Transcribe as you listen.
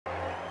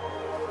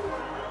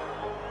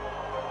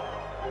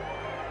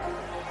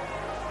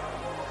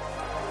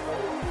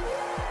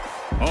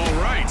All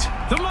right,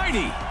 the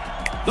mighty,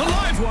 the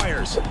live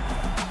wires,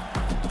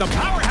 the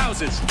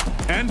powerhouses,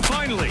 and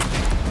finally,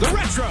 the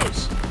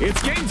retros.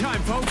 It's game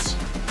time, folks.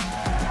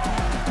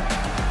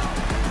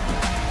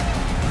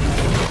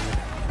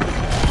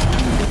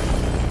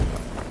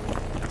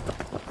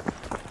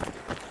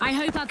 I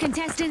hope our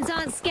contestants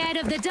aren't scared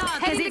of the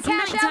dark as it's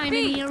nighttime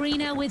in the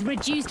arena with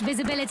reduced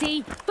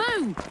visibility.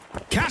 Boom!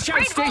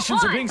 Cash-out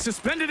stations are being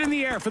suspended in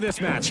the air for this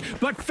match,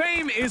 but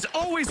fame is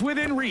always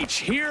within reach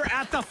here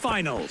at the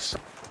finals.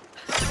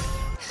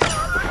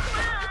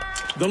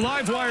 The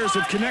live wires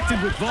have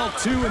connected with Vault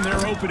 2 and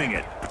they're opening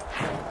it.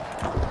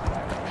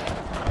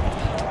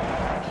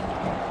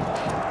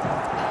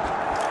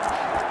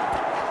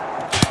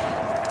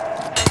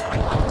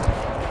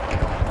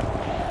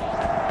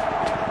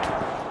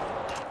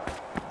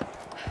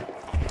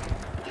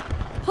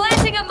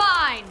 Planting a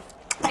mine!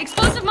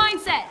 Explosive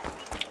mindset!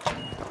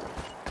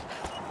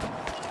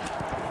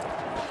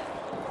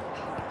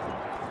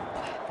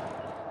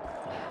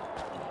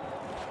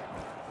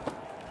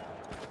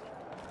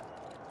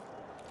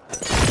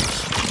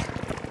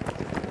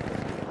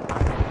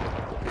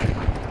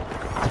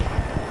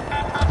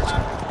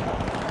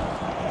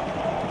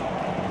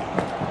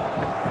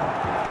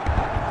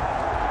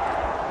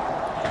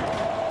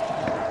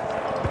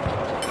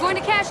 Going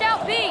to cash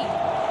out B!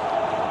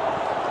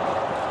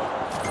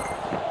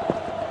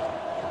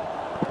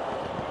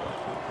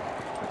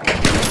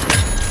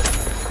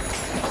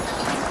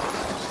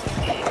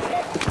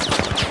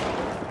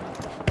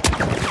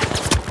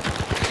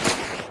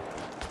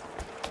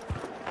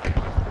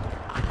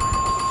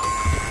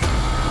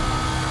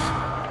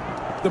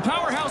 The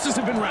powerhouses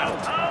have been routed.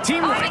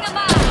 Team right.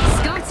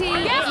 Scotty,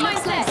 it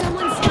looks like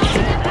someone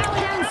started a power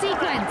down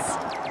sequence.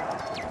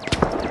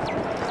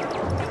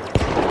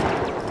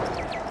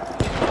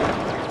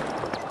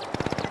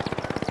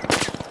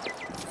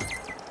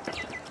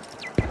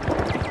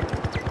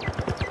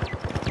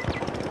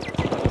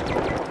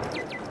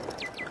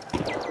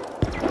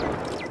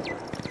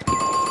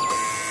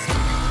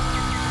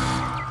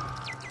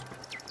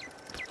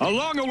 A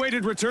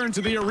long-awaited return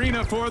to the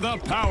arena for the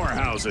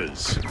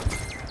powerhouses.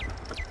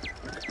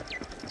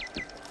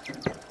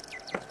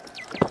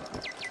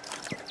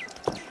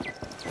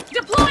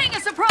 Deploying a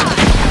surprise!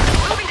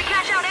 Moving to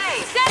cash out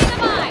A! Setting a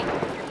mine!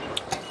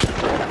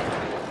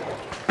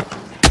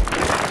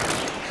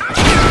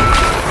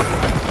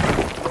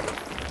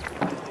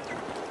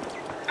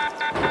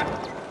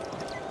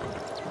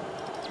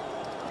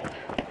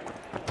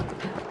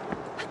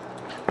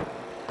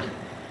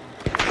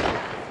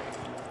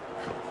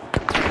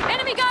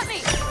 Enemy got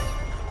me!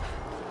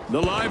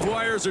 The live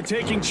wires are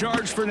taking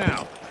charge for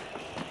now.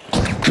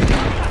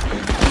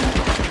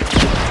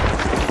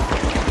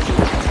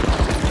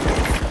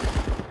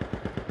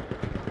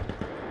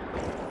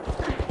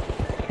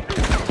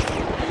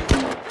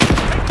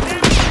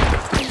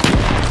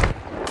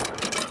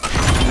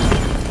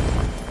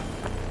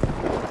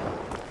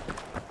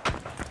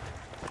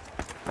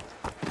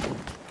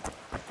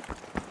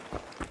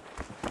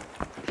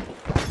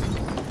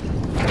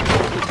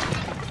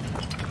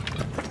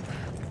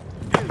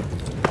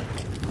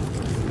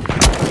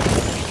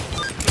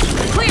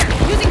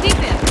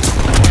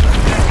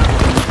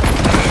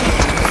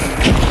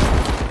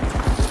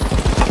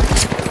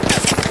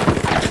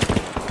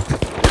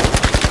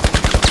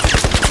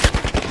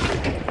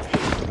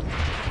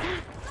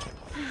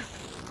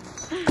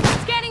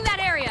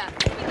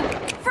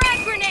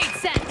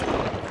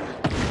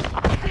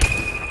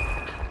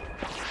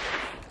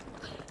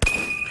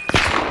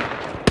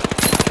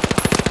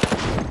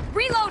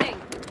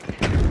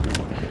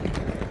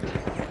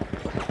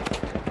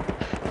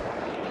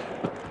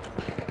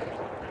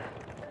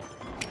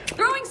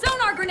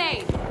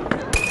 Grenade!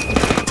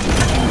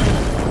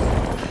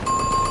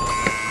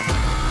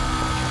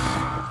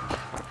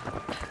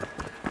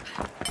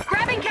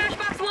 Grabbing cash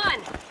box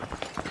 1!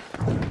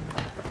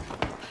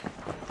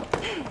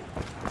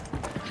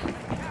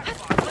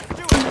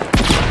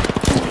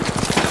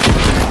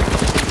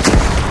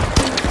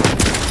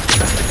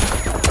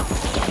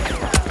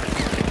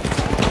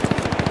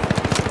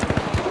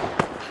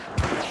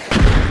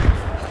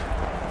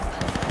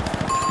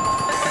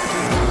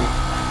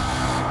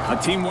 A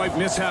team-wide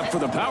mishap for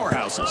the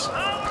powerhouses.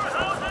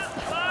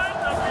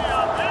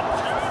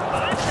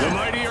 The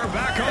mighty are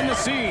back on the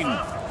scene.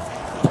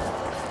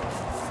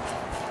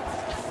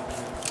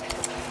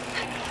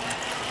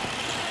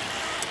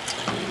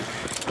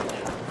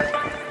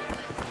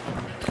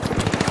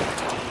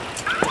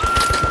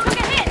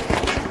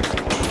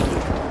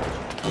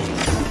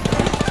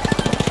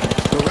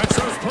 The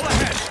retros pull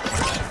ahead.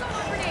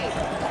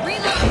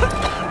 Reload.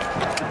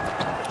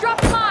 Drop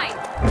the mine.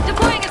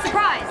 Deploying a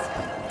surprise.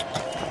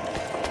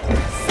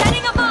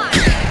 Setting a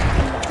mine.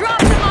 Drop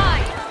the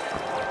mine.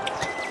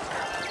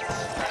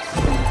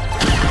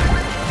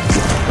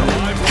 The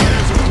live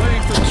wires are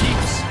playing for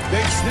keeps.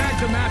 They've snagged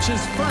the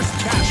match's first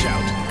cash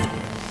out.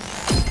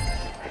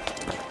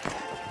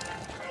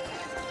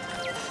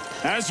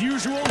 As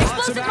usual,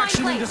 lots of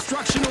action and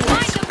destruction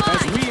awaits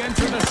as we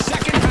enter the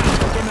second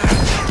half of the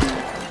match.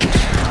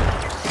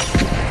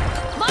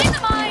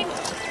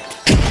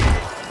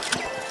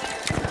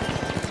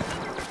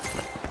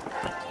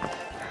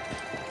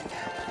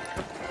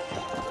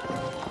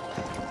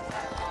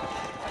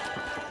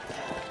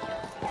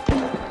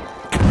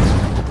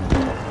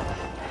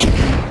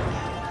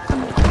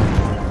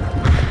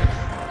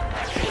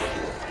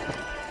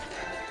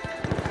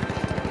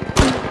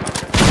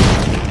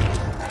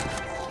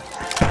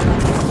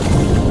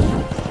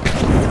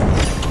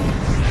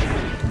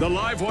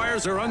 live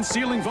wires are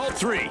unsealing Vault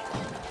 3.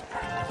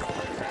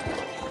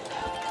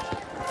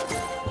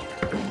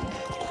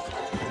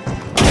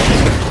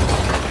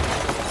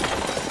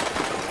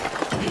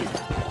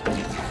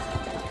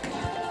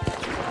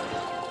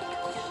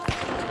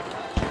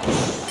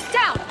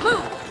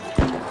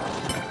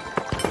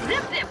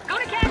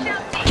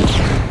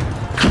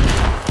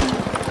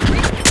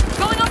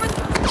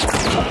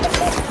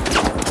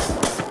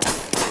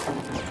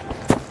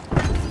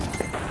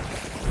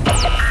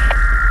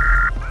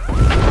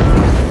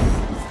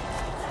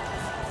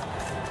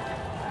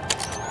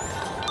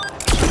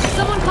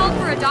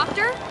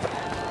 Doctor?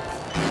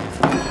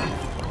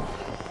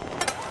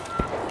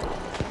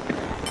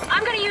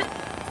 I'm gonna use...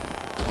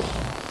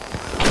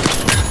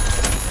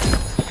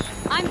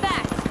 I'm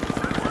back.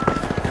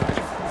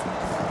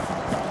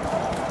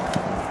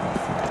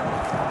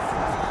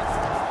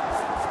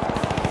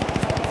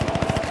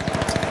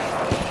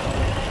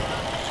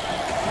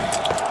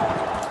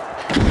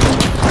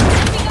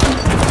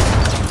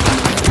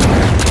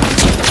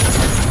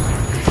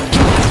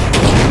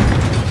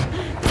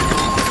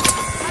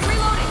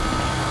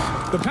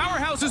 The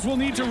powerhouses will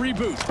need to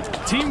reboot.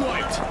 Team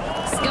wiped.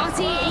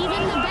 Scotty,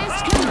 even the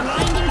best come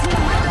grinding to a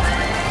halt.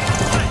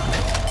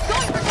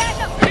 Going for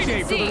cash out.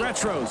 Payday for the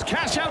retros.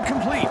 Cash out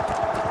complete.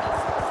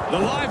 The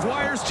live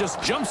wires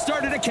just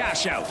jump-started a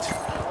cash out.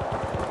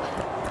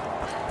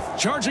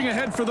 Charging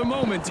ahead for the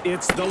moment,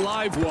 it's the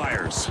live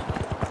wires.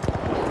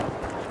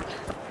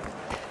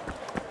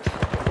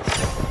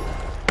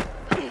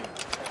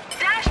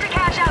 Dash the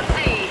cash out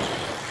C.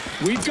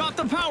 We've got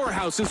the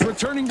powerhouses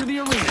returning to the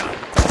arena.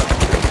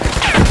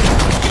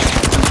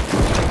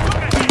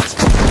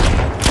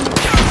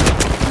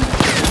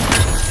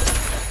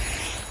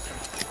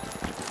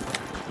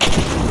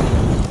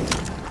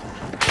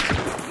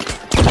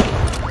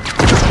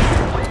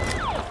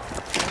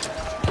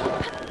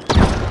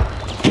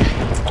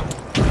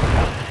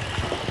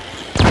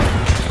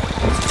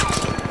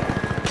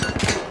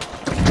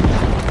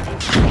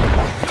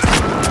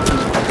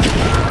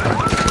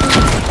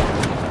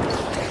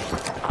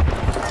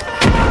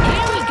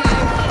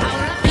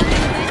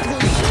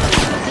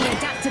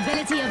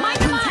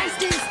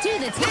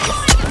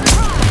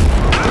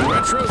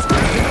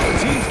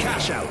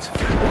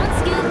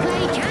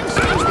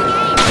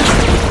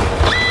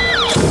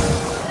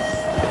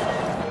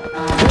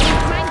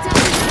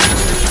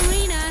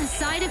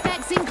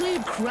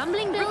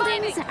 Crumbling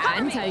buildings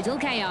and total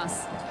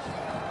chaos.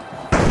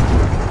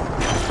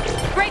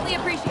 Greatly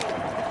appreciated.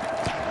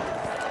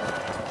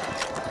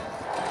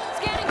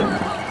 Scanning for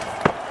opponents.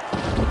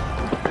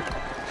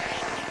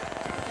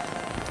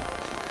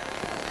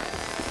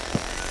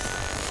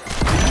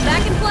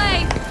 Back in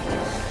play.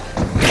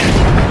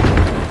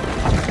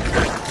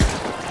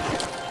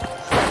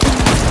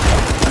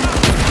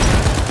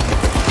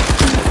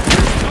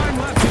 There's time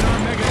left in our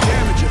mega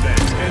damage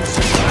event, and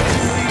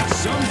surprisingly,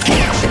 some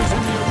structures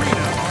in the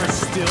arena are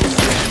still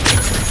standing.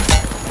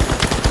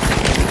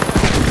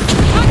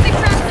 Toxic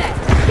trap set.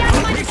 Gas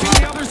mine Making deployed.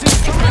 the others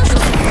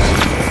instrumental.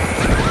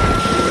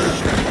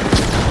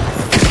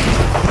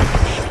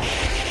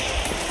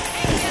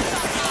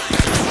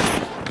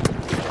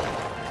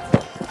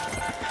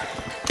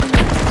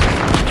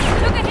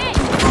 Took a hit.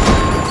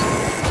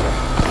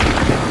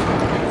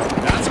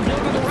 That's a blow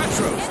to the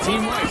retros.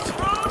 Team wiped.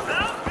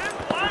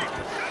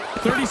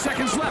 30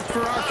 seconds left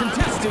for our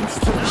contestants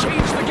to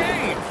change the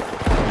game.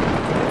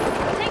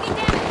 Taking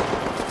damage.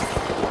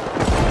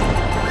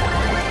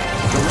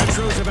 The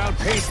retros have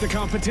outpaced the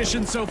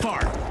competition so far.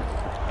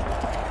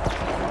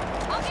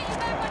 I'll get you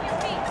back on your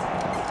feet.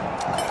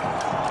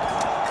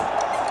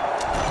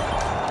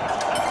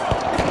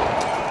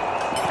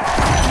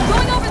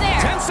 Going over there.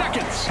 10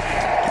 seconds.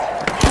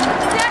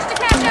 Dash to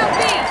cash out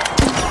B.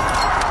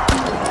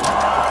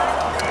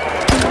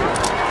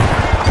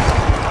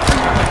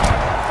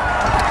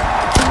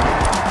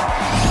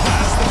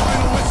 That's the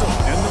final whistle,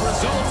 and the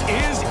result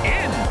is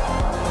in.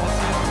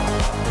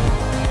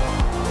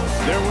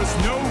 There was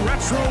no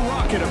retro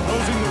rocket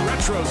opposing the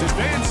retros'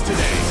 advance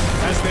today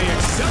as they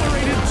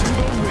accelerated to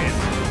the win.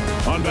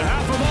 On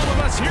behalf of all of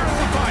us here at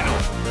the